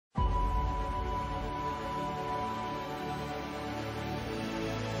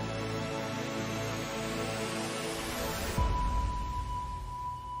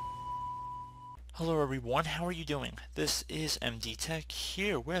Hello everyone, how are you doing? This is MD Tech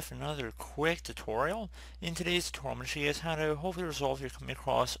here with another quick tutorial. In today's tutorial, I'm going to show you guys how to hopefully resolve if you're coming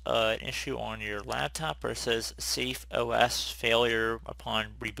across an issue on your laptop where it says safe OS failure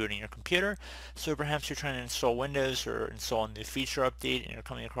upon rebooting your computer. So perhaps you're trying to install Windows or install a new feature update and you're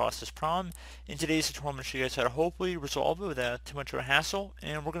coming across this problem. In today's tutorial, I'm going to show you guys how to hopefully resolve it without too much of a hassle,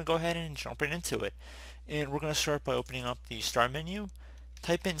 and we're going to go ahead and jump right into it. And we're going to start by opening up the Start menu,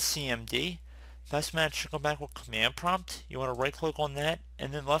 type in CMD. Best match, go back with command prompt. You want to right click on that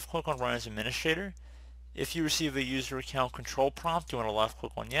and then left click on run as administrator. If you receive a user account control prompt, you want to left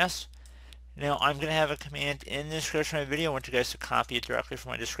click on yes. Now I'm going to have a command in the description of my video. I want you guys to copy it directly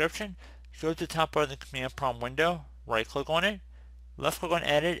from my description. Go to the top bar of the command prompt window, right click on it, left click on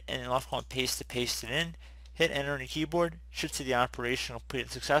edit, and then left click on paste to paste it in. Hit enter on your keyboard. Should see the operation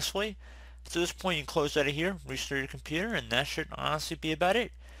completed successfully. So at this point you can close out of here, restart your computer, and that should honestly be about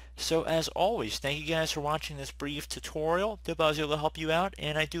it. So as always, thank you guys for watching this brief tutorial. Hope I was able to help you out,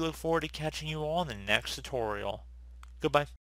 and I do look forward to catching you all in the next tutorial. Goodbye.